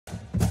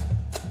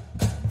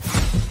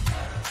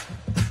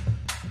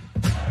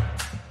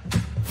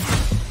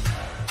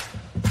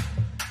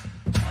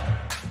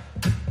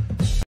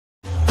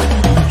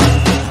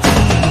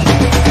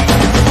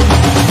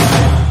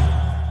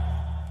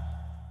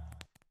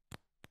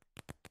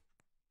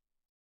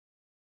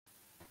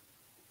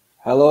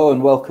Hello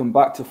and welcome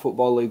back to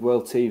Football League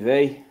World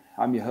TV.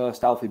 I'm your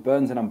host Alfie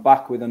Burns and I'm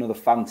back with another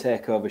fan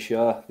takeover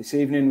show. This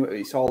evening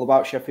it's all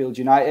about Sheffield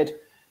United.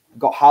 I've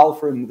got Hal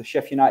from the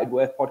Sheff United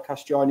Way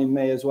podcast joining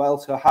me as well.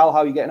 So Hal, how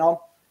are you getting on?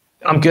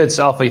 I'm good,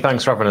 Alfie.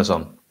 Thanks for having us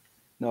on.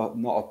 No,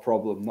 not a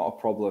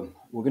problem.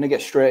 We're going to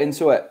get straight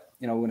into it.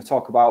 We're going to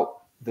talk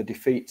about the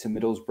defeat to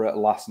Middlesbrough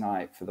last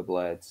night for the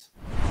Blades.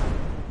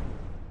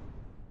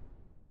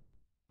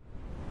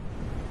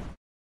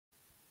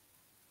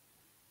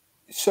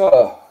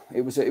 So,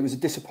 it was a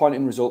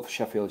disappointing result for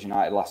Sheffield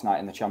United last night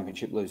in the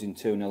Championship, losing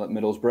 2-0 at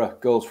Middlesbrough.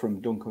 Goals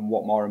from Duncan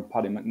Watmore and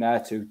Paddy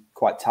McNair, two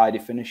quite tidy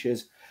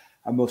finishes.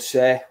 I must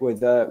say, with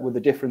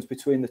the difference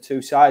between the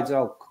two sides,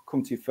 I'll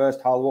come to you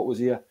first, Hal. What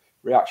was your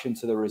reaction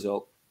to the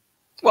result?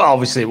 Well,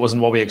 obviously, it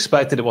wasn't what we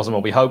expected. It wasn't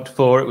what we hoped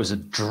for. It was a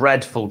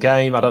dreadful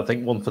game. I don't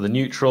think one for the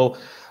neutral.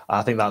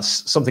 I think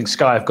that's something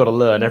Sky have got to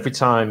learn. Every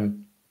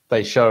time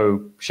they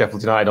show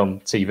Sheffield United on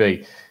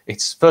TV,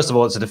 first of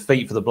all, it's a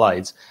defeat for the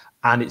Blades.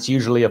 And it's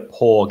usually a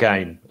poor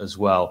game as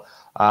well.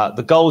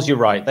 The goals, you're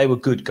right, they were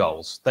good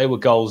goals. They were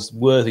goals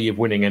worthy of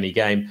winning any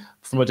game.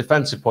 From a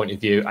defensive point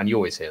of view, and you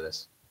always hear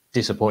this,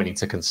 disappointing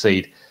to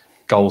concede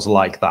goals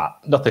like that.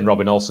 Nothing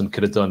Robin Olsen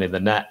could have done in the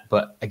net.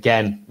 But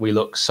again, we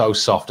look so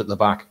soft at the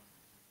back.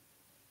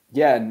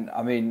 Yeah, and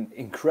I mean,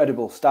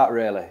 incredible stat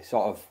really,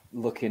 sort of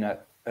looking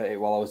at it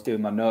while I was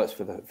doing my notes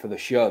for the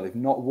show. They've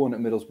not won at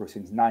Middlesbrough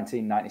since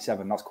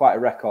 1997. That's quite a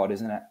record,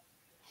 isn't it?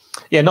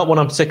 Yeah, not one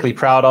I'm particularly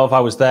proud of. I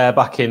was there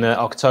back in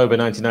October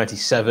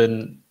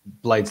 1997.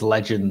 Blades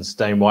legends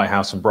Dane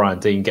Whitehouse and Brian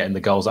Deane getting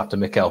the goals after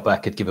Mikael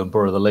Beck had given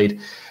Boro the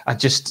lead. And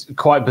just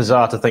quite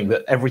bizarre to think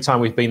that every time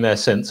we've been there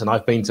since, and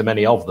I've been to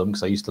many of them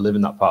because I used to live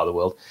in that part of the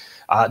world,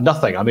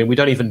 nothing. I mean, we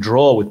don't even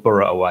draw with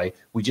Boro away.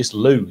 We just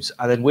lose.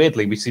 And then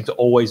weirdly, we seem to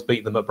always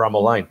beat them at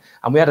Bramall Lane.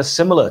 And we had a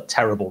similar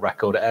terrible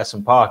record at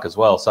Ayresome Park as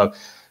well. So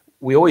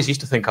we always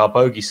used to think our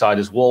bogey side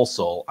is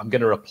Walsall. I'm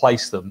going to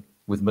replace them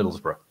with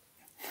Middlesbrough.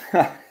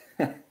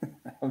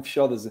 I'm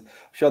sure there's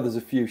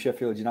a few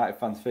Sheffield United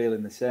fans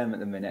feeling the same at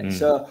the minute.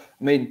 So,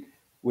 I mean,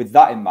 with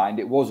that in mind,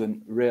 it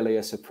wasn't really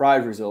a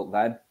surprise result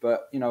then.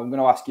 But, I'm going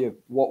to ask you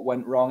what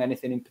went wrong.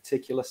 Anything in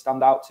particular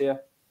stand out to you?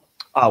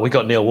 We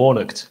got Neil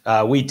Warnocked.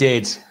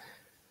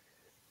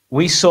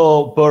 We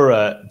saw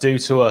Boro do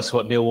to us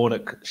what Neil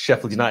Warnock,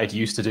 Sheffield United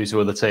used to do to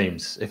other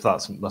teams, if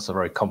that's a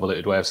very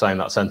convoluted way of saying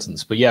that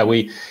sentence. But yeah,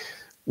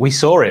 we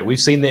saw it. We've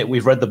seen it.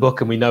 We've read the book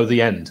and we know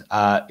the end.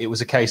 It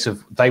was a case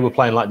of they were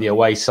playing like the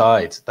away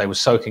side. They were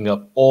soaking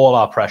up all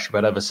our pressure,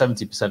 about over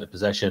 70% of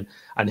possession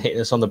and hitting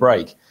us on the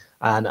break.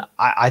 And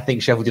I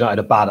think Sheffield United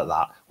are bad at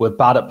that. We're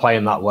bad at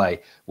playing that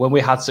way. When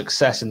we had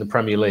success in the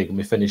Premier League and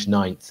we finished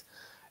 9th,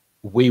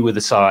 we were the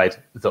side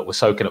that were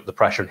soaking up the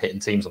pressure and hitting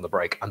teams on the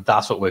break. And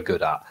that's what we're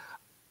good at.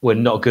 We're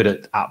not good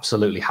at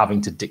absolutely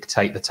having to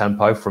dictate the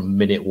tempo from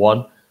minute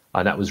one.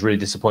 And that was really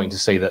disappointing to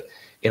see that.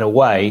 In a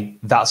way,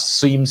 that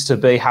seems to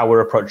be how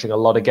we're approaching a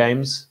lot of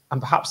games. And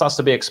perhaps that's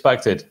to be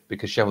expected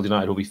because Sheffield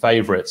United will be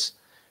favourites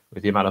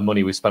with the amount of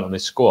money we've spent on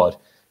this squad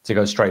to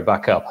go straight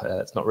back up.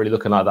 It's not really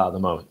looking like that at the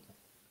moment.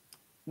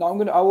 No,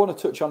 I want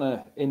to touch on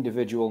an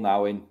individual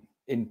now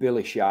in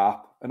Billy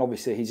Sharp. And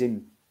obviously he's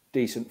in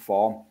decent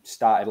form.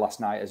 Started last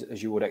night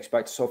as you would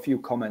expect. So a few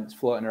comments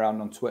floating around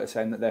on Twitter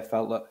saying that they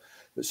felt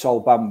that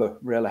Sol Bamba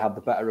really had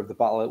the better of the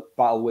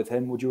battle with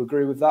him. Would you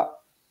agree with that?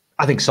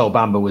 I think Sol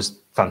Bamba was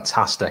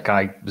fantastic.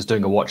 I was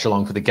doing a watch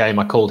along for the game.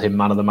 I called him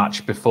man of the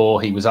match before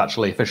he was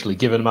actually officially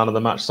given man of the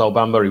match. Sol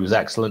Bamba, he was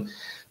excellent.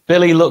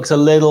 Billy looked a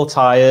little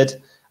tired.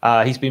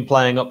 He's been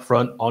playing up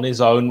front on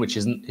his own, which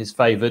isn't his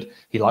favoured.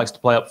 He likes to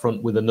play up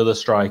front with another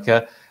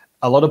striker.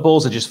 A lot of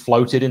balls are just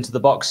floated into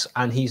the box,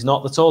 and he's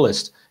not the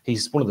tallest.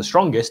 He's one of the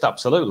strongest,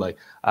 absolutely,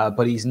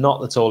 but he's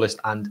not the tallest.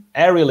 And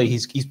aerially,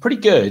 he's pretty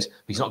good,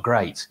 but he's not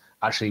great.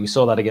 Actually, we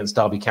saw that against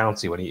Derby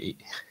County when he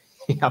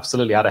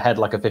absolutely had a head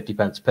like a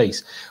 50-pence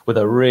piece with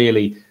a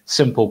really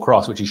simple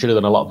cross, which he should have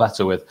done a lot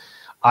better with.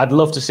 I'd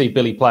love to see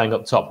Billy playing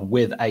up top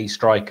with a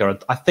striker.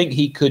 I think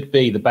he could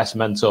be the best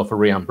mentor for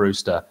Rhian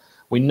Brewster.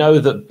 We know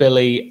that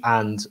Billy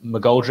and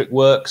McGoldrick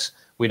works.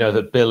 We know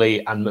that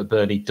Billy and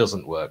McBurney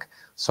doesn't work.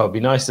 So it'd be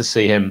nice to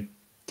see him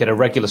get a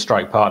regular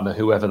strike partner,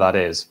 whoever that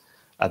is.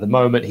 At the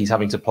moment, he's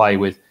having to play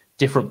with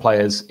different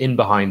players in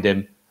behind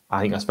him. I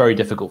think that's very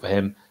difficult for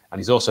him. And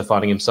he's also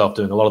finding himself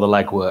doing a lot of the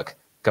legwork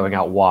going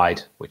out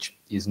wide, which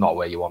is not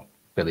where you want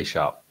Billy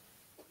Sharp.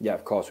 Yeah,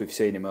 of course, we've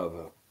seen him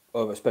over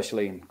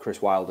especially in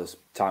Chris Wilder's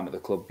time at the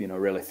club,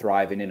 really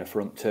thriving in a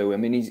front two. I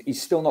mean, he's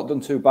still not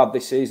done too bad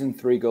this season.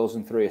 3 goals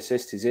and 3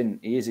 assists.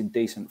 He is in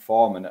decent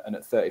form, and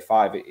at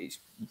 35, it's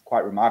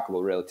quite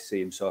remarkable, really, to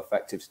see him so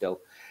effective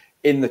still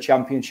in the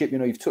Championship.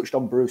 You've touched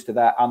on Brewster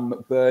there and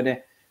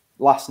McBurney.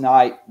 Last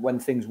night, when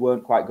things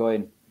weren't quite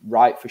going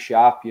right for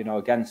Sharp,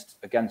 against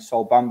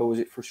Sol Bamba, was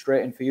it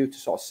frustrating for you to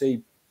sort of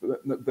see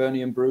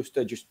McBurney and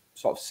Brewster just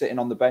sort of sitting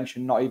on the bench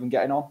and not even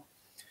getting on?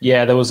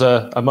 Yeah, there was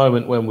a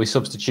moment when we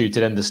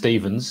substituted Ender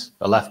Stevens,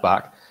 a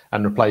left-back,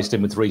 and replaced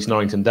him with Reece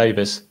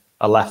Norrington-Davis,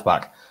 a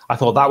left-back. I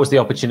thought that was the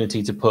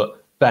opportunity to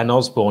put Ben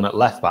Osborne at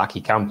left back.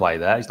 He can play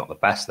there. He's not the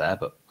best there,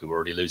 but we were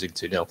already losing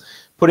 2-0.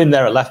 Put him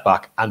there at left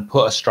back and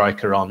put a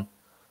striker on.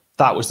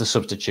 That was the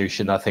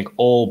substitution I think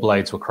all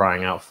Blades were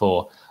crying out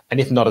for. And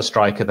if not a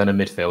striker, then a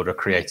midfielder, a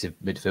creative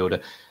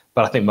midfielder.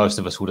 But I think most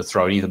of us would have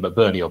thrown either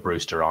McBurney or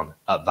Brewster on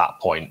at that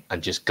point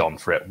and just gone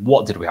for it.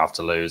 What did we have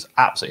to lose?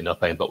 Absolutely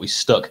nothing. But we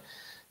stuck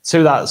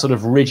to that sort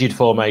of rigid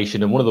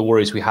formation. And one of the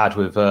worries we had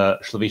with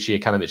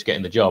Slaviša Jokanovic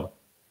getting the job,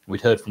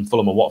 we'd heard from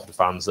Fulham and Watford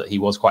fans that he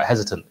was quite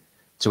hesitant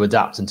to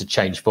adapt and to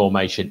change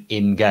formation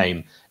in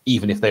game.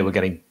 Even if they were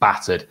getting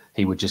battered,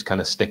 he would just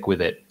kind of stick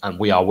with it. And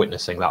we are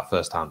witnessing that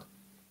firsthand.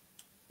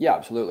 Yeah,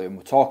 absolutely. And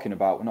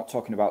we're not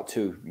talking about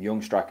two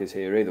young strikers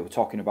here either. We're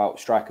talking about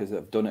strikers that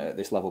have done it at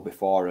this level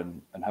before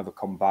and have a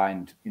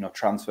combined,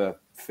 transfer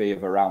fee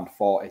of around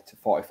 40 to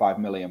 45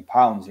 million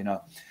pounds.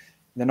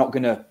 They're not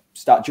going to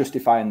start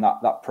justifying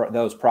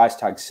those price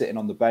tags sitting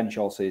on the bench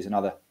all season,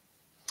 are they?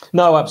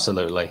 No,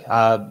 absolutely.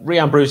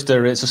 Rhian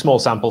Brewster, it's a small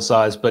sample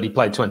size, but he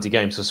played 20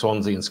 games for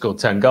Swansea and scored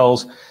 10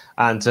 goals.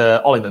 And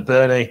Ollie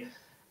McBurney,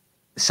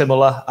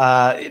 similar.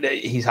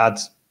 He's had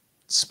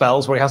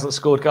spells where he hasn't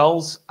scored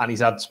goals, and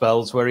he's had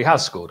spells where he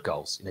has scored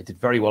goals. He did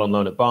very well on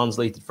loan at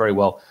Barnsley, did very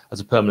well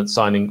as a permanent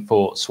signing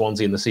for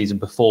Swansea in the season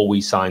before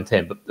we signed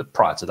him. But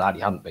prior to that,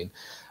 he hadn't been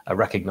a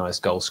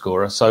recognised goal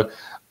scorer. So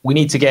we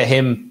need to get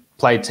him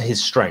played to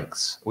his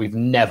strengths. We've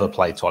never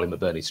played to Ollie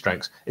McBurney's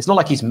strengths. It's not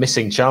like he's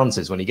missing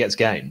chances when he gets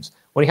games.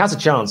 When he has a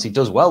chance, he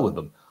does well with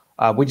them.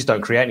 We just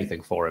don't create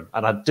anything for him.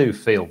 And I do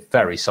feel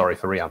very sorry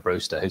for Rhian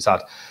Brewster, who's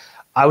had,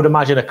 I would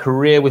imagine, a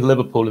career with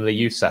Liverpool in the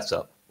youth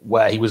setup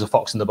where he was a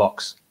fox in the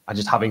box and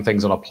just having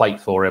things on a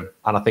plate for him.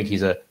 And I think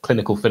he's a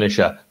clinical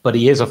finisher, but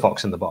he is a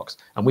fox in the box.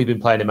 And we've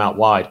been playing him out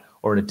wide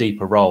or in a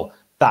deeper role.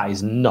 That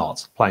is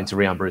not playing to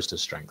Rhian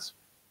Brewster's strengths.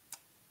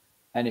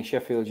 Any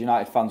Sheffield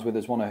United fans with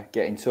us want to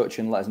get in touch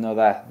and let us know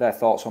their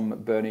thoughts on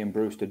McBurney and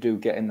Brewster, do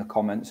get in the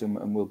comments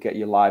and we'll get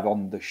you live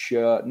on the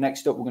show.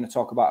 Next up, we're going to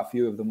talk about a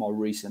few of the more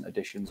recent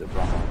additions of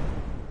Bramall.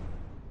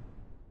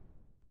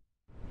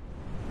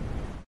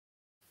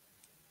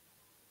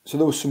 So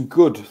there was some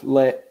good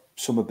late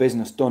summer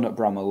business done at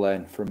Bramall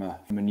Lane from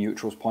a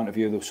neutral's point of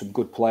view. There were some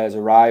good players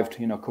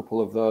arrived. A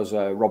couple of those,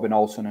 Robin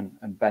Olsen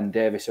and Ben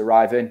Davis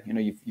arriving.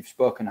 You've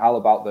spoken, Hal,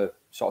 about the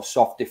sort of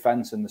soft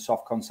defence and the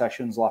soft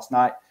concessions last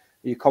night.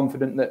 Are you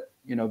confident that,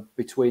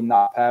 between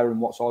that pair and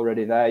what's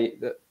already there,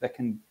 that they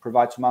can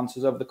provide some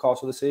answers over the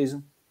course of the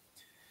season?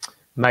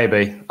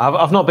 Maybe.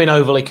 I've not been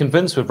overly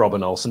convinced with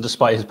Robin Olsen,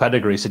 despite his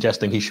pedigree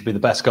suggesting he should be the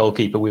best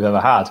goalkeeper we've ever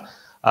had.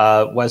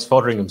 Wes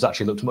Fotheringham's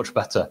actually looked much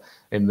better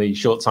in the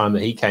short time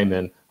that he came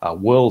in.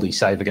 Worldy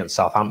save against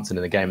Southampton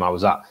in a game I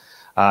was at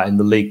in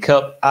the League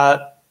Cup.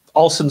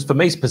 Olsen's, for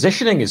me, his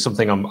positioning is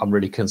something I'm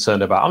really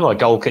concerned about. I'm not a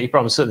goalkeeper.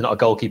 I'm certainly not a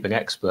goalkeeping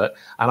expert.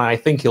 And I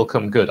think he'll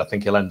come good. I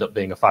think he'll end up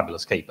being a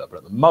fabulous keeper. But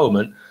at the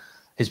moment,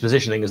 his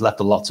positioning has left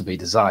a lot to be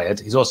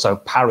desired. He's also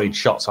parried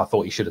shots I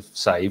thought he should have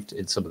saved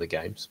in some of the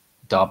games.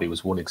 Derby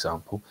was one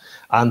example.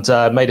 And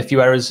made a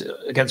few errors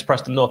against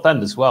Preston North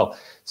End as well.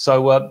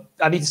 So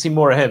I need to see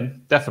more of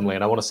him, definitely.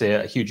 And I want to see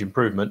a huge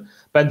improvement.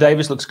 Ben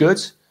Davis looks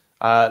good.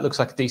 Looks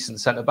like a decent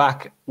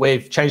centre-back.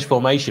 We've changed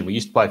formation. We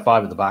used to play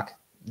 5 at the back.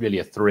 Really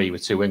a 3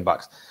 with 2 wing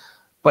backs,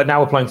 but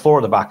now we're playing 4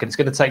 at the back, and it's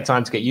going to take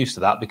time to get used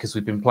to that because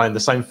we've been playing the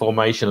same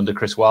formation under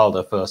Chris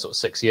Wilder for sort of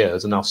 6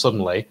 years, and now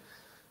suddenly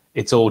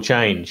it's all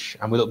changed,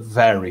 and we look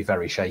very,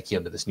 very shaky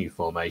under this new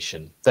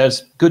formation.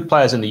 There's good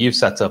players in the youth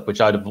setup,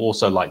 which I'd have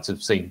also liked to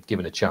have seen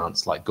given a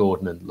chance, like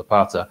Gordon and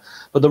Lapata.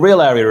 But the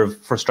real area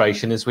of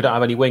frustration is we don't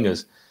have any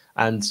wingers,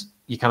 and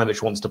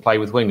Jokanovic wants to play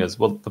with wingers.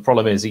 Well, the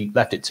problem is he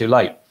left it too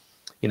late.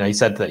 He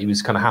said that he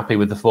was kind of happy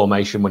with the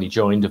formation when he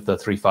joined of the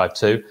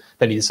 3-5-2.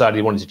 Then he decided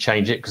he wanted to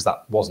change it because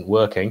that wasn't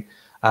working.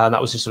 And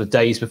that was just sort of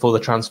days before the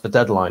transfer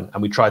deadline.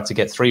 And we tried to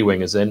get 3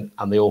 wingers in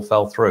and they all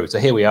fell through. So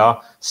here we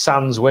are,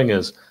 sans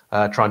wingers,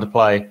 trying to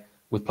play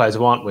with players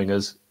who aren't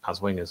wingers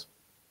as wingers.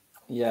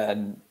 Yeah,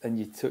 and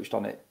you touched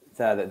on it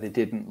there that they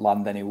didn't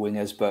land any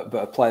wingers, but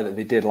a player that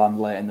they did land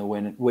late in the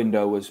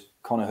window was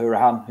Conor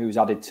Hourihane, who's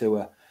added to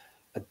a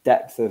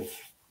depth of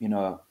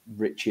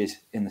riches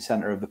in the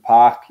centre of the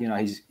park.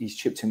 He's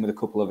chipped in with a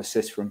couple of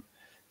assists from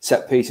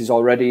set pieces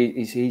already.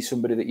 Is he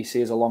somebody that you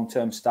see as a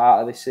long-term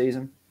starter this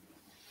season?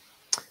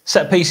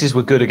 Set pieces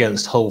were good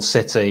against Hull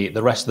City.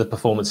 The rest of the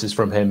performances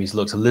from him, he's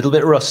looked a little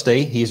bit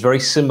rusty. He's very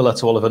similar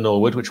to Oliver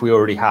Norwood, which we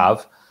already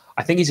have.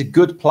 I think he's a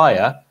good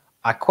player.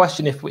 I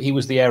question if he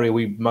was the area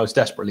we most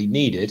desperately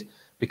needed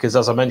because,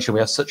 as I mentioned, we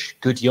have such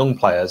good young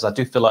players. I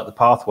do feel like the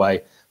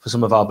pathway for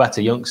some of our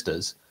better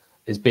youngsters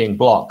is being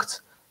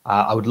blocked.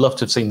 I would love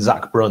to have seen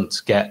Zach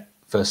Brunt get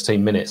first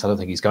team minutes. I don't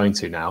think he's going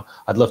to now.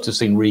 I'd love to have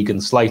seen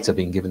Regan Slater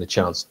being given a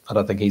chance. I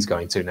don't think he's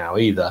going to now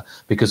either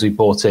because we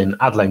brought in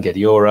Adlen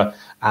Guediora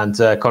and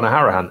Conor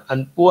Hourihane.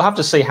 And we'll have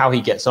to see how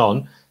he gets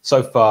on.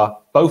 So far,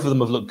 both of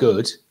them have looked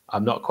good.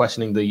 I'm not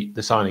questioning the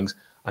signings.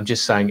 I'm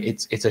just saying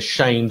it's a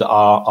shame that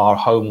our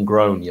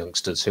homegrown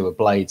youngsters who are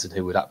Blades and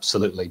who would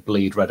absolutely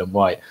bleed red and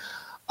white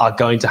are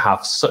going to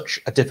have such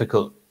a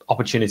difficult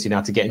opportunity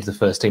now to get into the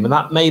first team. And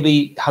that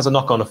maybe has a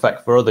knock-on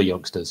effect for other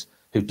youngsters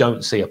who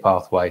don't see a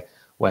pathway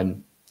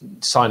when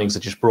signings are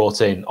just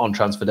brought in on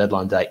transfer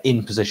deadline day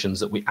in positions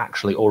that we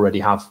actually already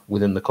have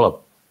within the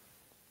club.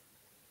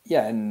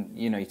 Yeah, and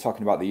you're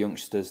talking about the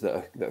youngsters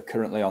that are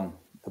currently on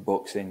the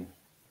books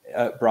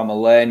at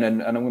Bramall Lane,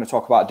 and I'm going to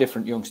talk about a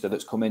different youngster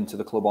that's come into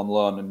the club on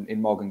loan, and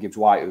in Morgan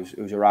Gibbs-White,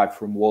 who's arrived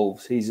from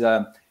Wolves. He's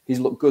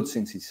looked good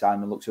since he's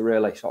signed and looks a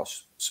really sort of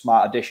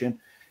smart addition.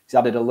 He's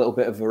added a little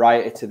bit of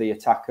variety to the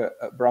attack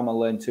at Bramall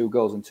Lane, 2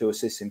 goals and 2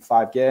 assists in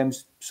 5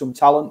 games. Some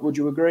talent, would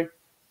you agree?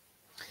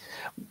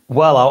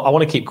 Well, I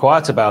want to keep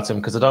quiet about him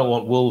because I don't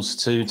want Wolves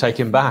to take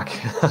him back.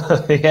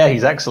 Yeah,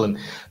 he's excellent.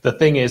 The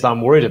thing is,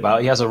 I'm worried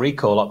about, he has a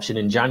recall option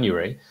in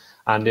January.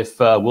 And if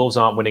Wolves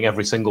aren't winning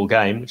every single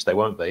game, which they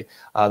won't be,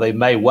 they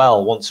may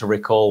well want to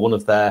recall one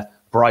of their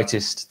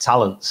brightest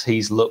talents.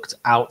 He's looked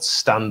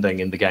outstanding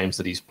in the games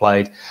that he's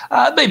played.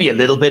 Maybe a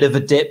little bit of a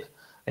dip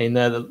in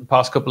the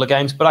past couple of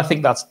games, but I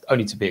think that's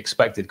only to be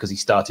expected because he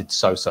started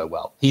so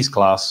well. He's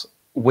class.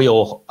 We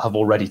all have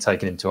already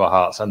taken him to our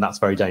hearts, and that's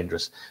very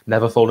dangerous.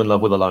 Never fall in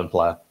love with a lone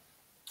player.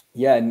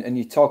 Yeah, and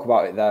you talk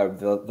about it there,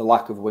 the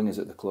lack of wingers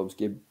at the clubs.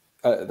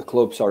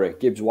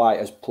 Gibbs-White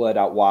has played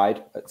out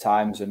wide at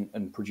times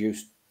and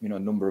produced a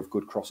number of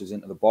good crosses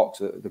into the box.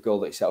 The goal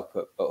that he set up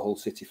at Hull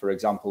City, for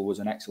example, was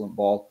an excellent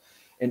ball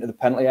into the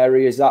penalty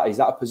area. Is that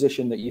a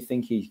position that you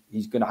think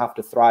he's going to have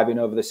to thrive in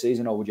over the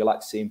season, or would you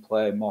like to see him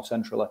play more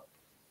centrally?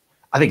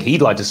 I think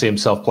he'd like to see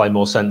himself play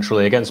more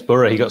centrally. Against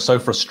Boro, he got so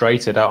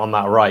frustrated out on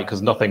that right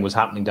because nothing was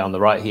happening down the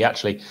right. He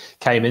actually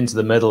came into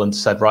the middle and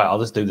said, right, I'll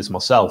just do this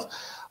myself.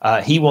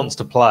 He wants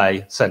to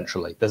play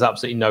centrally. There's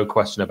absolutely no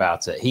question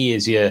about it. He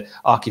is your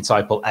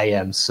archetypal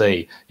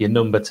AMC, your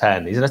number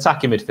 10. He's an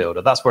attacking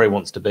midfielder. That's where he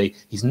wants to be.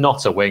 He's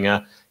not a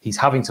winger. He's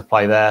having to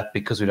play there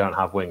because we don't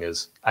have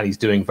wingers. And he's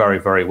doing very,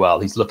 very well.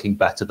 He's looking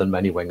better than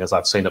many wingers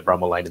I've seen at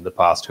Bramall Lane in the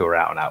past who are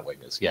out-and-out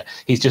wingers. Yeah,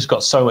 he's just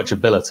got so much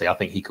ability. I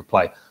think he could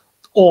play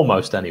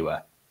almost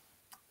anywhere.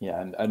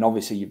 Yeah, and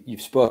obviously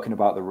you've spoken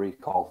about the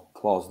recall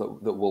clause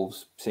that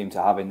Wolves seem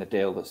to have in the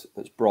deal that's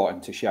brought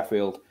into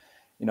Sheffield,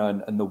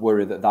 and the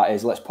worry that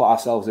is. Let's put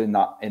ourselves in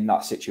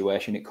that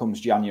situation. It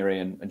comes January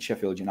and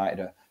Sheffield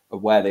United are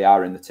where they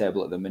are in the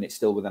table at the minute,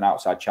 still with an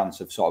outside chance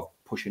of sort of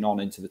pushing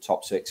on into the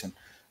top 6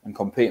 and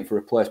competing for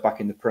a place back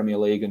in the Premier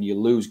League, and you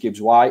lose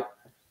Gibbs-White.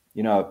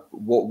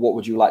 What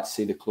would you like to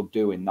see the club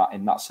do in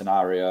that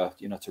scenario,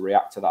 to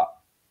react to that?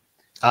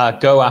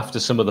 Go after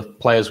some of the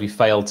players we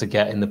failed to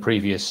get in the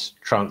previous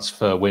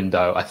transfer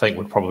window, I think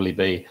would probably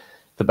be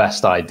the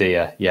best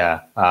idea. Yeah.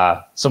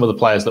 Some of the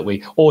players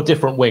or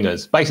different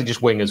wingers, basically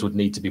just wingers would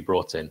need to be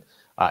brought in.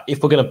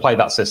 If we're going to play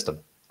that system,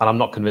 and I'm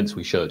not convinced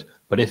we should,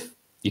 but if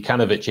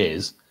Jukanovic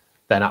is,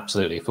 then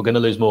absolutely. If we're going to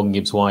lose Morgan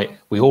Gibbs-White,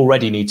 we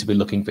already need to be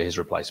looking for his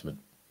replacement.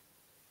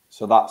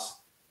 So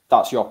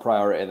that's your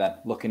priority then,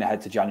 looking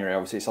ahead to January.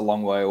 Obviously, it's a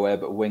long way away,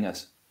 but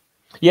wingers.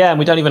 Yeah, and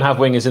we don't even have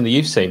wingers in the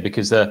youth team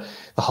because the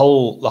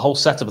whole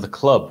setup of the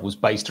club was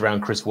based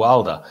around Chris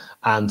Wilder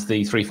and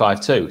the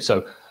 3-5-2.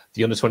 So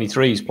the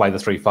under-23s play the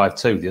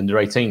 3-5-2, the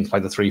under-18s play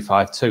the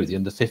 3-5-2, the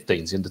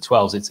under-15s, the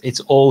under-12s. It's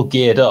all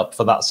geared up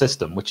for that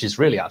system, which is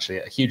really actually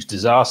a huge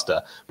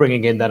disaster,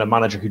 bringing in then a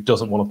manager who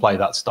doesn't want to play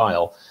that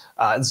style.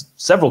 There's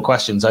several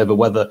questions over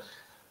whether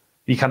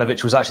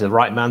Jukanovic was actually the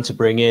right man to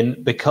bring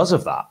in because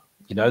of that.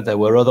 There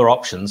were other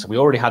options. We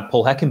already had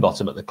Paul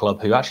Heckingbottom at the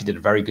club, who actually did a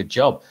very good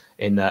job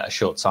in a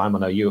short time. I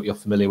know you're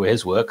familiar with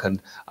his work,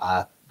 and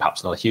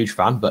perhaps not a huge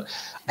fan, but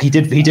he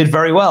did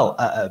very well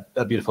at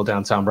a beautiful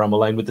downtown Bramall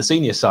Lane with the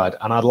senior side.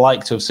 And I'd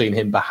like to have seen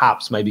him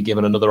perhaps maybe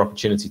given another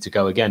opportunity to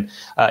go again.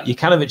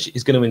 Jukanovic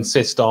is going to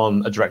insist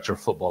on a director of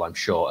football, I'm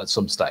sure, at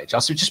some stage.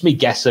 That's just me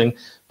guessing,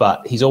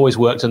 but he's always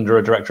worked under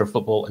a director of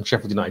football, and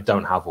Sheffield United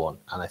don't have one.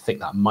 And I think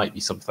that might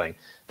be something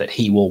that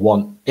he will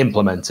want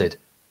implemented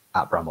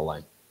at Bramall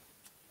Lane.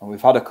 And we've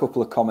had a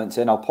couple of comments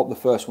in. I'll pop the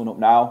first one up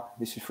now.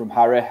 This is from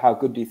Harry. How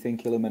good do you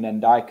think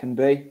Iliman Ndiaye can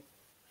be?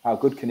 How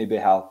good can he be,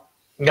 Hal?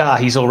 Yeah,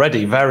 he's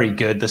already very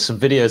good. There's some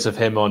videos of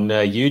him on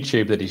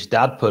YouTube that his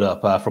dad put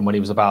up from when he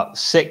was about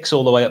 6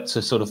 all the way up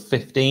to sort of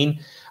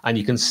 15. And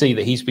you can see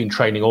that he's been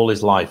training all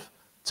his life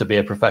to be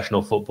a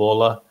professional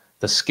footballer.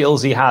 The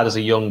skills he had as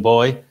a young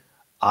boy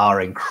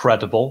are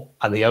incredible,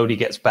 and he only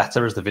gets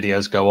better as the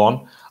videos go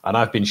on. And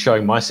I've been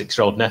showing my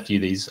 6-year-old nephew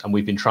these, and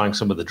we've been trying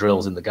some of the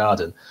drills in the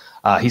garden.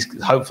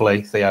 He's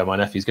hopefully, Theo, my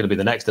nephew, is going to be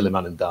the next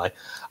Iliman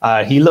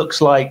Ndiaye. He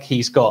looks like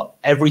he's got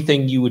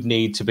everything you would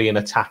need to be an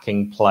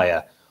attacking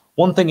player.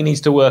 One thing he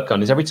needs to work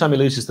on is every time he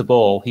loses the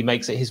ball, he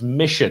makes it his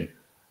mission,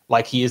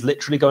 like he is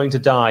literally going to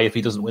die if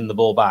he doesn't win the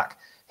ball back.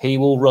 He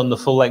will run the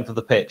full length of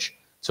the pitch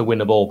to win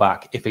the ball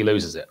back if he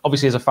loses it.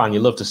 Obviously, as a fan,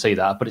 you love to see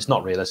that, but it's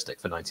not realistic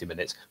for 90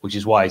 minutes, which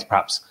is why he's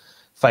perhaps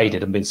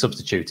faded and been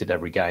substituted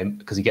every game,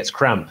 because he gets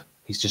cramp.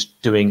 He's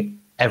just doing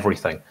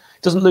everything.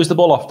 Doesn't lose the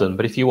ball often,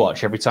 but if you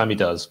watch, every time he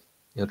does,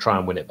 he'll try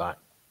and win it back.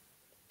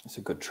 It's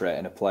a good trait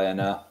in a player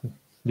now.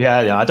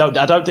 Yeah, I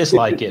don't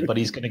dislike it, but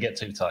he's going to get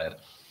too tired.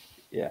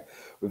 Yeah.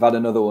 We've had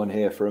another one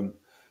here from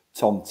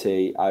Tom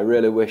T. I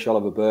really wish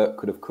Oliver Burke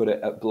could have cut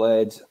it at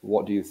Blades.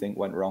 What do you think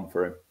went wrong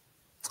for him?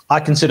 I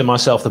consider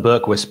myself the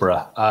Burke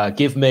whisperer.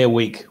 Give me a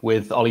week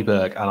with Ollie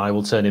Burke and I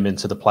will turn him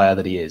into the player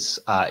that he is,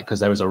 because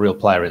there is a real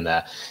player in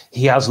there.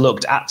 He has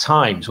looked at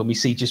times, when we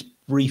see just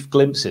brief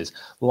glimpses,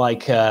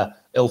 like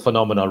Il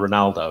Fenomeno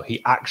Ronaldo.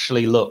 He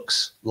actually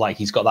looks like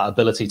he's got that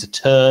ability to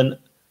turn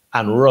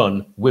and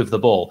run with the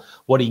ball.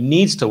 What he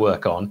needs to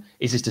work on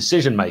is his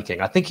decision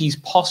making. I think he's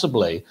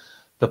possibly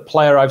the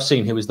player I've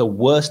seen who is the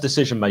worst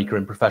decision maker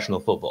in professional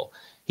football.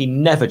 He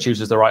never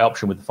chooses the right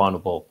option with the final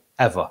ball,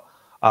 ever.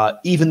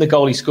 Even the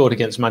goal he scored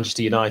against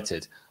Manchester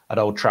United at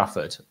Old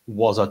Trafford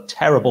was a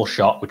terrible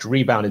shot, which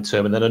rebounded to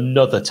him, and then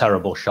another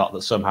terrible shot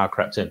that somehow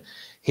crept in.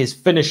 His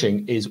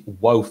finishing is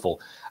woeful.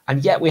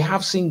 And yet we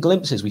have seen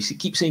glimpses. We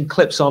keep seeing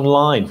clips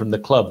online from the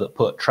club that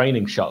put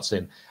training shots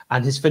in,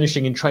 and his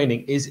finishing in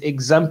training is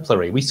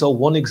exemplary. We saw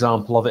one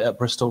example of it at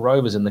Bristol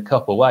Rovers in the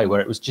Cup away,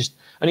 where it was just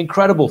an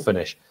incredible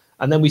finish.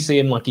 And then we see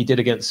him like he did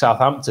against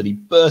Southampton. He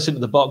bursts into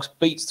the box,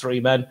 beats three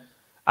men,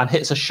 and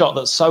hits a shot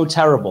that's so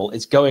terrible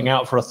it's going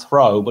out for a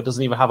throw, but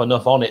doesn't even have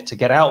enough on it to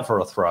get out for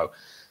a throw.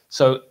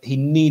 So he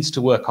needs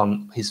to work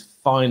on his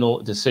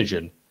final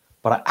decision.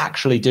 But I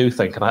actually do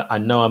think, and I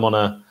know I'm on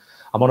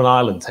an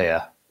island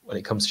here when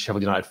it comes to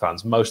Sheffield United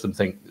fans. Most of them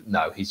think,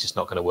 no, he's just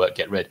not going to work,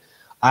 get rid.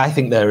 I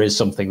think there is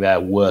something there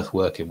worth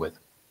working with.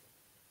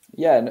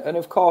 Yeah, and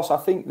of course, I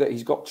think that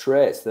he's got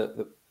traits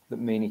that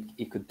mean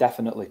he could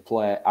definitely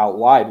play out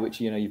wide, which,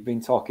 you've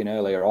been talking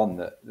earlier on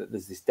that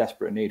there's this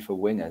desperate need for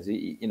wingers.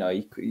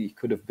 He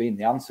could have been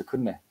the answer,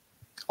 couldn't he?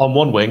 On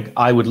one wing,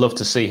 I would love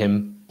to see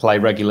him play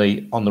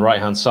regularly on the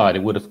right-hand side.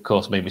 It would, of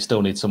course, mean we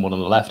still need someone on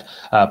the left.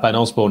 Ben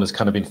Osborne has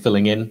kind of been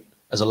filling in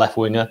as a left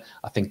winger.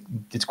 I think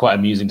it's quite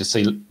amusing to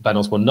see Ben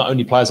Osborne not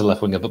only play as a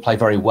left winger, but play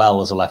very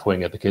well as a left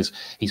winger, because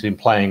he's been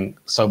playing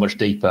so much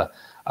deeper,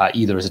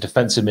 either as a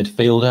defensive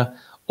midfielder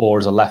or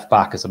as a left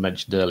back, as I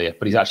mentioned earlier.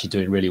 But he's actually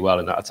doing really well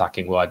in that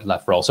attacking wide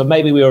left role. So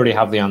maybe we already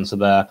have the answer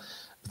there.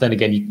 But then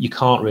again, you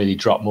can't really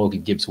drop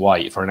Morgan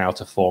Gibbs-White for an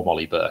out-of-form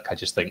Ollie Burke. I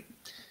just think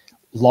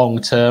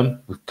long-term,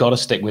 we've got to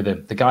stick with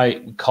him. The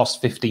guy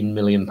cost £15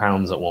 million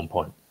at one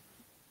point.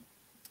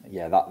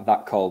 Yeah,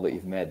 that call that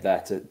you've made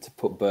there to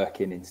put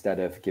Burke in instead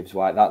of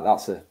Gibbs-White,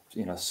 that's a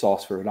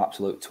source for an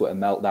absolute Twitter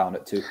meltdown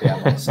at 2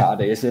 p.m. on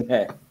Saturday, isn't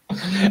it?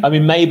 I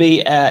mean,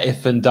 maybe if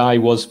Van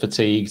Dijk was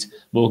fatigued,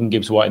 Morgan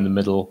Gibbs-White in the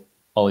middle,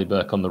 Ollie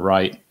Burke on the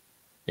right,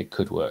 it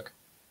could work.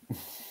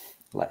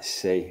 Let's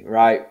see.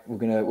 Right, we're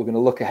gonna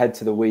look ahead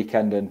to the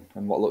weekend and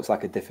what looks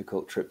like a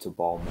difficult trip to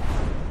Bournemouth.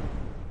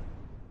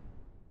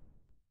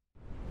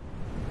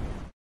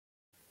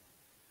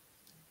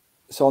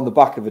 So on the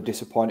back of a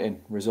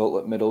disappointing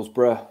result at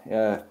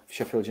Middlesbrough,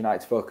 Sheffield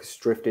United's focus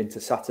drifted into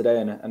Saturday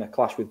and a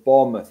clash with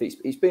Bournemouth.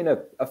 It's been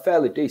a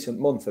fairly decent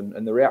month,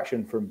 and the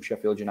reaction from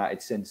Sheffield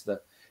United since the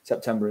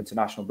September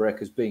international break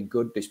has been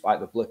good,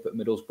 despite the blip at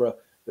Middlesbrough.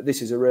 But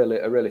this is a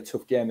really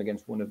tough game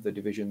against one of the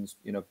division's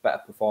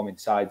better performing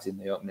sides in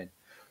the opening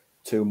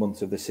 2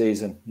 months of the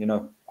season.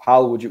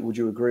 Hal, would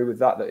you agree with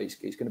that it's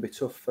going to be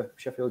tough for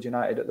Sheffield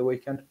United at the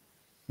weekend?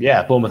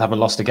 Yeah, Bournemouth haven't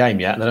lost a game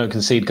yet, and they don't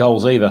concede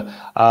goals either.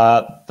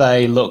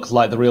 They look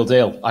like the real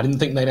deal. I didn't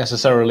think they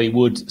necessarily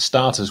would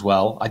start as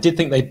well. I did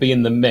think they'd be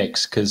in the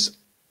mix because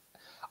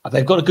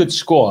they've got a good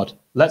squad.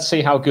 Let's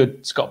see how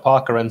good Scott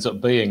Parker ends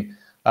up being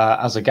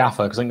as a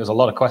gaffer, because I think there's a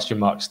lot of question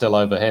marks still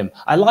over him.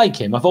 I like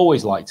him. I've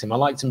always liked him. I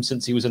liked him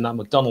since he was in that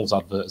McDonald's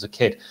advert as a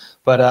kid.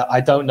 But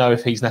I don't know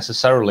if he's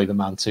necessarily the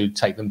man to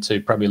take them to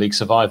Premier League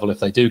survival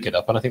if they do get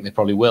up, and I think they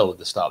probably will at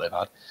the start they've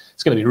had.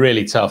 It's going to be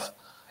really tough.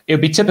 It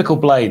would be typical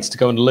Blades to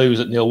go and lose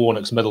at Neil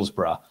Warnock's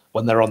Middlesbrough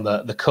when they're on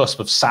the cusp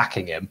of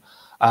sacking him,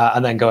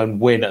 and then go and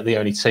win at the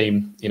only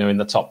team, in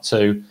the top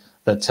two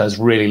that has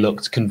really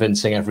looked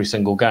convincing every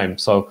single game.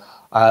 So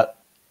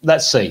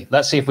let's see.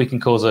 Let's see if we can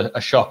cause a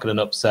shock and an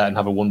upset and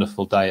have a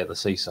wonderful day at the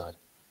seaside.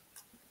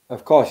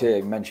 Of course, yeah,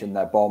 you mentioned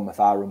that Bournemouth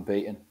are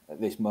unbeaten at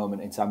this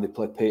moment in time. They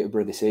play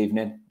Peterborough this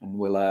evening, and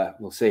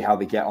we'll see how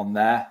they get on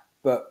there.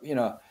 But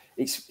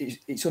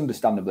it's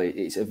understandably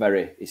it's a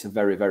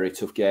very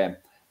tough game.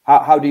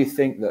 How do you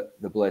think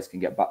that the Blades can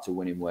get back to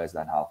winning ways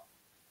then, Hal?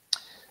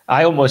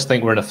 I almost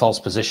think we're in a false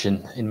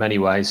position in many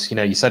ways.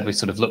 You said we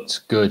sort of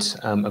looked good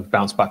and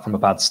bounced back from a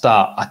bad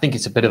start. I think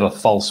it's a bit of a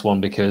false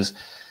one because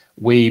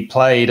we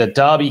played a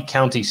Derby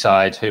County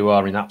side who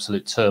are in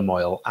absolute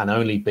turmoil and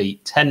only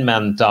beat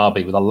 10-man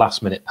Derby with a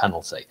last-minute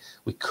penalty.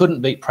 We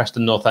couldn't beat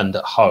Preston North End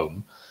at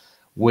home.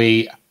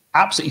 We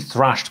absolutely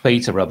thrashed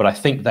Peterborough, but I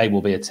think they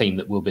will be a team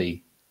that will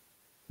be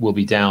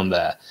down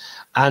there.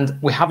 And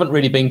we haven't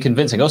really been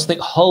convincing. I also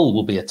think Hull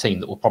will be a team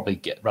that will probably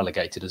get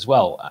relegated as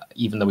well,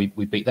 even though we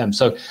beat them.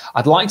 So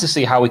I'd like to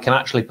see how we can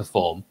actually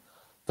perform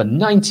for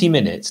 90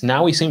 minutes.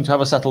 Now we seem to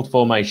have a settled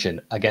formation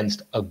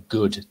against a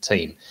good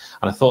team.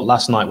 And I thought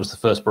last night was the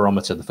first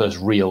barometer, the first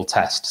real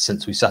test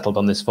since we settled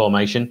on this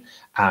formation.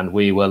 And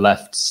we were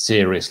left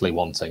seriously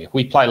wanting. If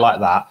we play like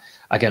that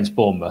against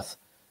Bournemouth,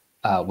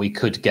 we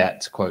could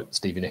get, to quote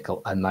Stevie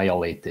Nicol,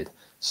 annihilated.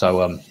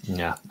 So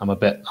yeah, I'm a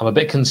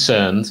bit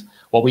concerned.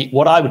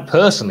 What I would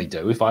personally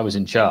do if I was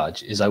in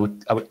charge is I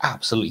would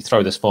absolutely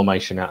throw this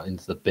formation out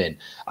into the bin.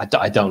 I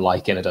don't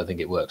like it. I don't think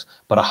it works.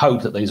 But I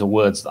hope that these are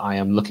words that I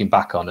am looking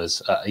back on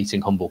as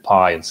eating humble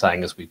pie and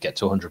saying as we get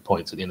to 100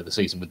 points at the end of the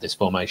season with this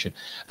formation,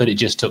 that it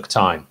just took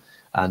time.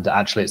 And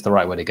actually, it's the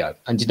right way to go.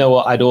 And you know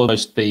what? I'd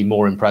almost be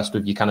more impressed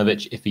with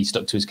Jukanovic if he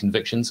stuck to his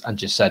convictions and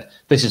just said,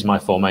 this is my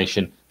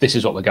formation. This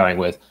is what we're going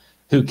with.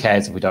 Who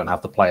cares if we don't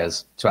have the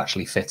players to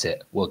actually fit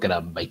it? We're going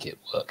to make it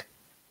work.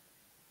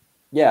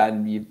 Yeah,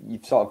 and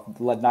you've sort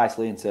of led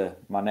nicely into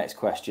my next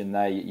question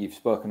there. You've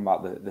spoken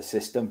about the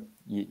system.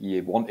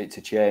 You want it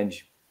to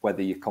change.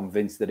 Whether you're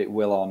convinced that it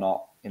will or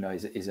not,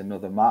 is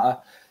another matter.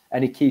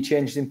 Any key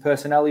changes in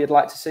personnel you'd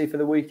like to see for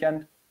the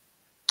weekend?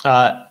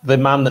 The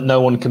man that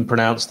no one can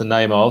pronounce the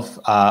name of,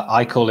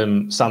 I call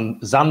him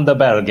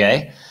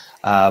Zanderberge,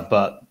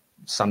 but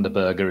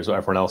Sanderberger is what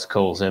everyone else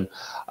calls him.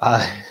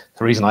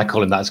 The reason I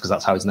call him that is because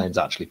that's how his name's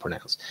actually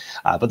pronounced.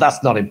 But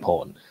that's not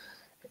important.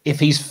 If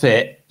he's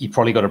fit, you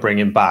probably got to bring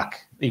him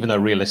back, even though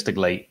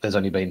realistically there's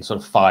only been sort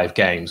of 5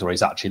 games where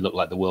he's actually looked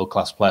like the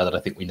world-class player that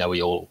I think we know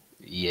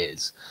he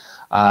is.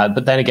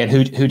 But then again,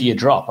 who do you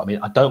drop? I mean,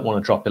 I don't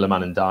want to drop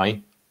Iliman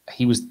Ndiaye.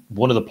 He was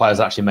one of the players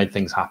that actually made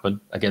things happen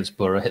against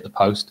Boro, hit the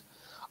post.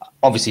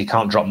 Obviously, you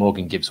can't drop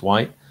Morgan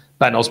Gibbs-White.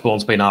 Ben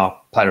Osborne's been our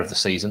player of the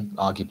season,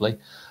 arguably.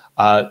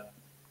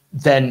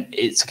 Then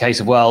it's a case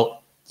of,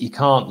 well, you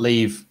can't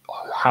leave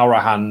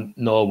Hourahan,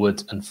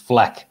 Norwood and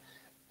Fleck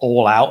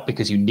all out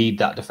because you need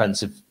that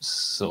defensive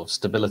sort of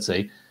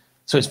stability.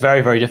 So it's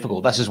very, very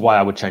difficult. This is why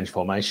I would change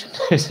formation,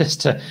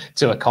 just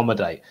to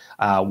accommodate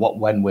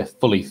when we're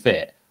fully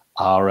fit,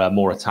 are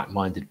more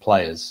attack-minded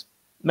players.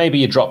 Maybe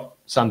you drop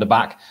Sander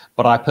back,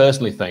 but I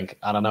personally think,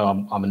 and I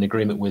know I'm in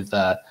agreement with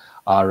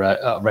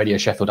our Radio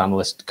Sheffield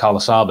analyst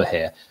Carlos Arber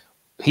here,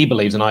 he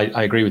believes, and I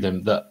agree with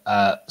him,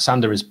 that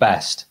Sander is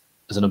best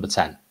as a number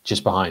 10,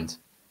 just behind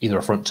either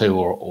a front 2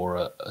 or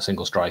a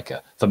single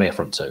striker. For me, a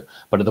front 2.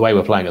 But the way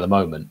we're playing at the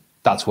moment,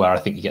 that's where I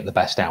think you get the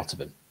best out of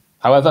him.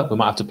 However, we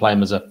might have to play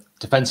him as a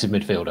defensive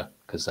midfielder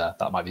because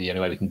that might be the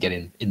only way we can get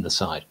in the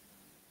side.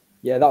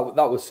 Yeah, that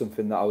was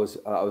something that I was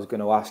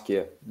going to ask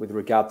you with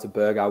regard to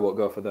Berg. I won't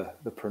go for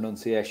the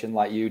pronunciation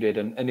like you did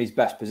and his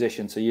best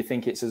position. So you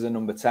think it's as a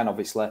number 10,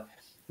 obviously.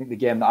 I think the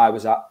game that I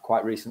was at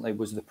quite recently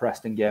was the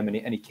Preston game and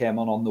he came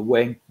on the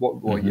wing.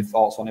 What are your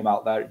thoughts on him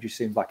out there? It just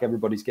seems like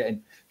everybody's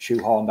getting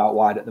shoehorned out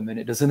wide at the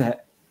minute, doesn't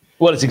it?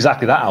 Well, it's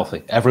exactly that,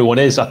 Alfie. Everyone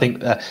is. I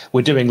think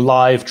we're doing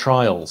live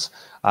trials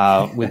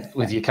with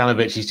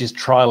Jukanovic. He's just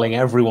trialling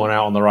everyone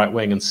out on the right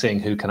wing and seeing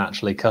who can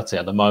actually cut it.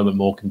 At the moment,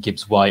 Morgan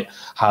Gibbs-White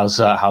has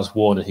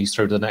won and he's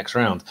through to the next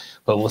round.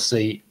 But we'll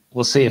see.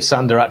 We'll see if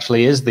Sander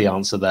actually is the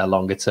answer there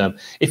longer term.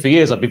 If he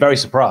is, I'd be very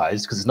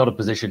surprised because it's not a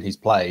position he's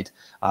played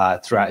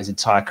throughout his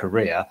entire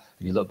career.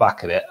 When you look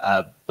back at it,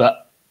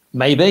 but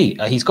maybe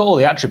he's got all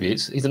the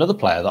attributes. He's another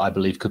player that I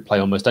believe could play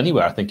almost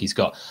anywhere. I think he's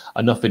got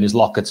enough in his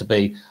locker to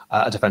be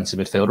a defensive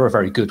midfielder, a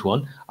very good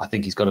one. I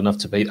think he's got enough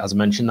to be, as I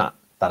mentioned, that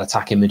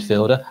attacking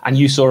midfielder. And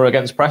you saw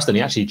against Preston,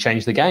 he actually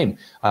changed the game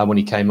when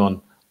he came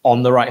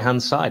on the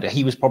right-hand side.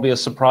 He was probably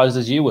as surprised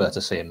as you were to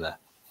see him there.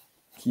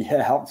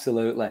 Yeah,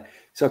 absolutely.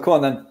 So come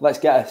on then, let's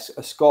get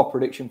a score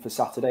prediction for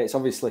Saturday. It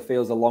obviously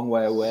feels a long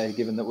way away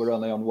given that we're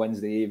only on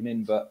Wednesday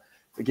evening, but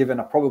given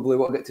I probably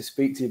won't get to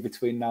speak to you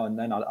between now and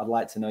then, I'd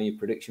like to know your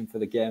prediction for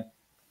the game.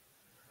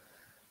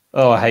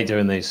 Oh, I hate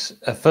doing these.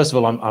 First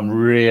of all, I'm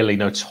really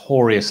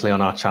notoriously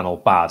on our channel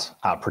bad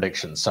at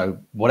predictions. So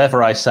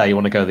whatever I say, you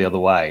want to go the other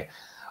way.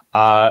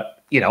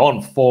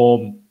 On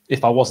form,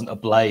 if I wasn't a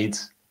Blade,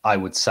 I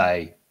would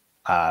say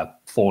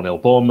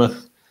 4-0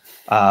 Bournemouth.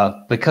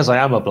 Because I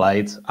am a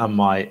Blade and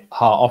my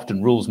heart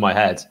often rules my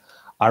head,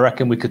 I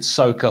reckon we could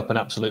soak up an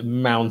absolute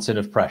mountain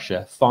of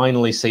pressure,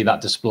 finally see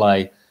that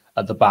display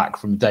at the back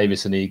from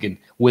Davis and Egan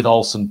with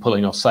Olsen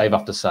pulling off save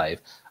after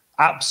save,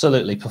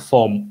 absolutely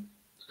perform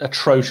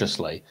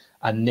atrociously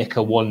and nick a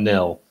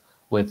 1-0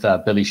 with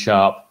Billy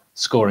Sharp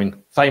scoring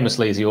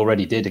famously as he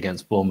already did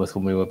against Bournemouth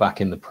when we were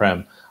back in the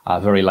Prem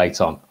very late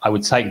on. I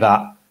would take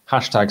that.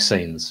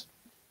 #scenes.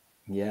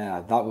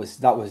 Yeah, that was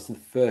the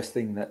first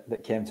thing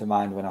that came to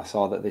mind when I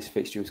saw that this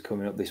fixture was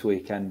coming up this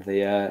weekend.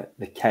 The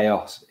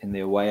chaos in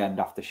the away end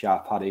after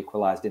Sharp had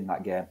equalised in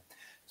that game.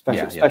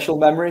 Special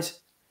memories.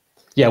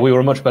 Yeah, we were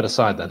a much better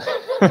side then.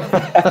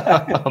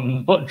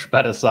 A much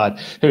better side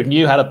who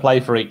knew how to play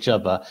for each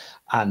other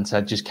and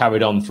had just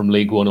carried on from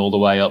League One all the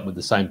way up with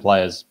the same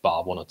players,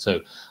 bar 1 or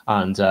 2.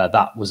 And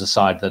that was a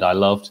side that I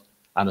loved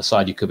and a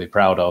side you could be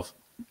proud of.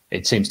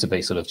 It seems to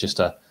be sort of just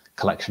a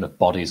collection of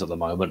bodies at the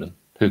moment and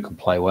who can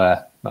play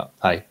where. But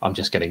hey, I'm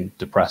just getting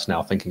depressed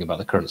now thinking about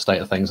the current state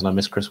of things and I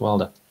miss Chris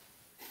Wilder.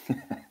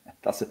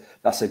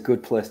 That's a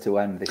good place to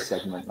end this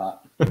segment, that.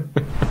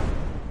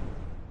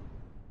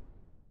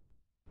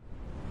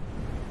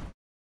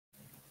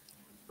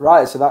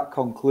 Right, so that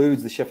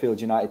concludes the Sheffield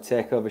United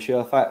Takeover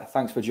show.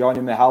 Thanks for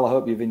joining me, Hal. I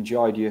hope you've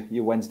enjoyed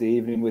your Wednesday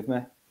evening with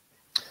me.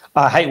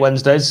 I hate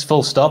Wednesdays,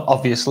 full stop,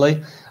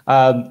 obviously.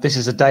 This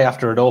is a day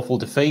after an awful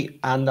defeat,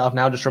 and I've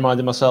now just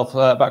reminded myself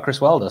about Chris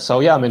Wilder.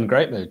 So, yeah, I'm in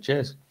great mood.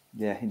 Cheers.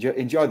 Yeah,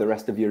 enjoy the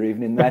rest of your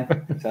evening then.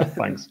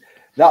 Thanks.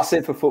 That's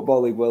it for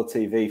Football League World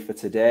TV for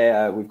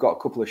today. We've got a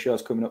couple of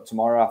shows coming up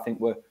tomorrow. I think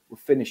we're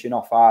finishing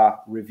off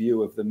our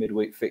review of the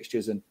midweek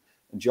fixtures, and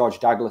George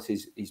Douglas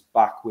is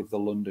back with the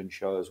London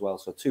show as well.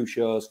 So 2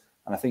 shows,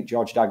 and I think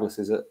George Douglas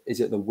is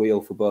at the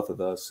wheel for both of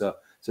those. So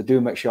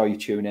do make sure you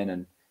tune in,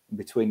 and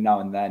between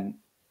now and then,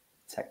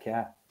 take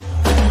care.